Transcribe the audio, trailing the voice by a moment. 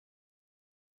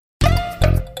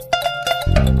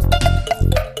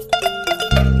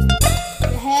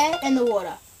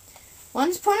water.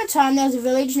 Once upon a time there was a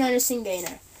village known as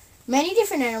Singino. Many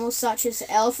different animals such as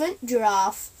elephant,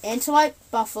 giraffe, antelope,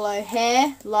 buffalo,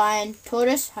 hare, lion,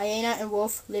 tortoise, hyena and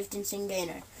wolf lived in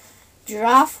Singino.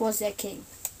 Giraffe was their king.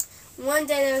 One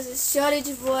day there was a shortage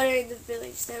of water in the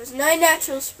village. There was no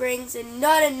natural springs and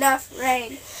not enough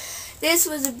rain. This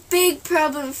was a big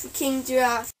problem for King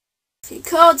Giraffe. He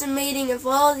called a meeting of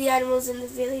all the animals in the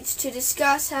village to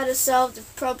discuss how to solve the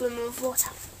problem of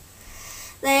water.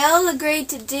 They all agreed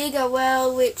to dig a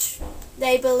well which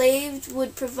they believed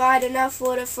would provide enough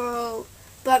water for all.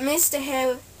 But Mr.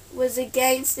 Hare was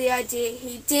against the idea.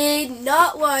 He did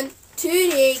not want to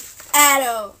dig at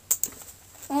all.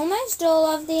 Almost all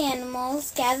of the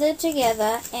animals gathered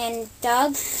together and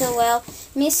dug the well.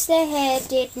 Mr. Hare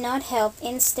did not help.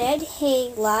 Instead,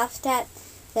 he laughed at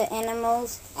the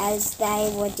animals as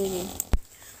they were digging.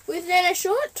 Within a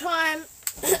short time,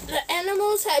 the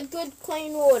animals had good,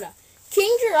 clean water.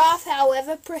 King Giraffe,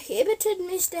 however, prohibited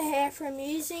Mr. Hare from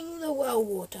using the well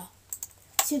water.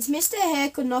 Since Mr. Hare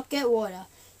could not get water,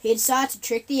 he decided to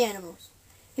trick the animals.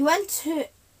 He went to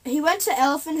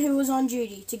Elephant, who was on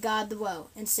duty to guard the well,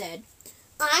 and said,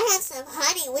 "I have some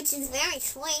honey which is very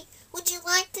sweet. Would you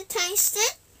like to taste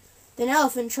it?" Then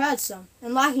Elephant tried some,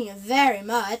 and liking it very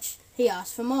much, he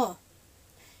asked for more.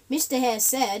 Mr. Hare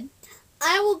said,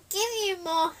 "I will give you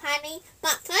more honey,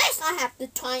 but first I have to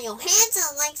tie your hands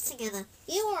and legs together.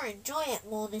 You will enjoy it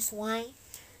more this way."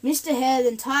 Mr. Hare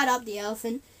then tied up the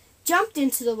elephant, jumped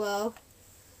into the well.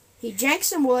 He drank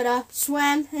some water,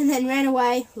 swam, and then ran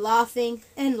away, laughing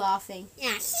and laughing.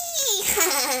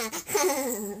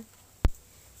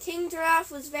 King Giraffe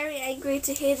was very angry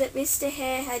to hear that Mr.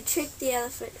 Hare had tricked the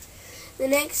elephant. The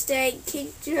next day,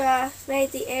 King Giraffe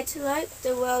made the antelope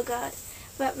the well guard,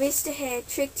 but Mr. Hare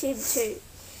tricked him too.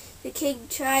 The king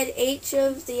tried each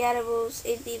of the animals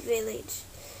in the village,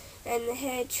 and the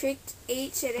hare tricked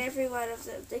each and every one of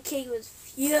them. The king was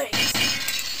furious.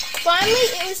 Finally,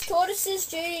 it was Tortoise's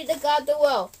duty to guard the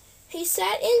well. He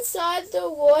sat inside the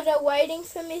water waiting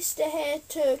for Mr. Hare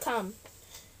to come.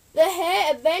 The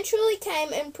hare eventually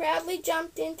came and proudly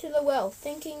jumped into the well,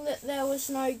 thinking that there was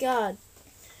no guard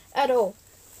at all.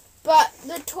 But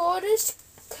the tortoise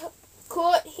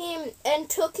caught him and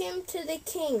took him to the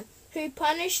king, who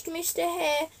punished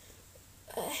Mr.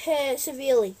 Hare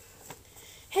severely.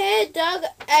 Hare dug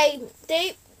a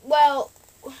deep well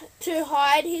to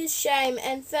hide his shame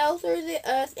and fell through the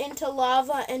earth into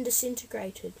lava and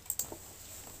disintegrated.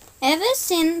 Ever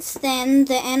since then,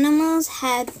 the animals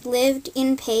had lived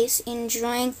in peace,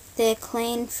 enjoying their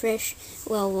clean, fresh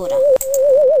well water.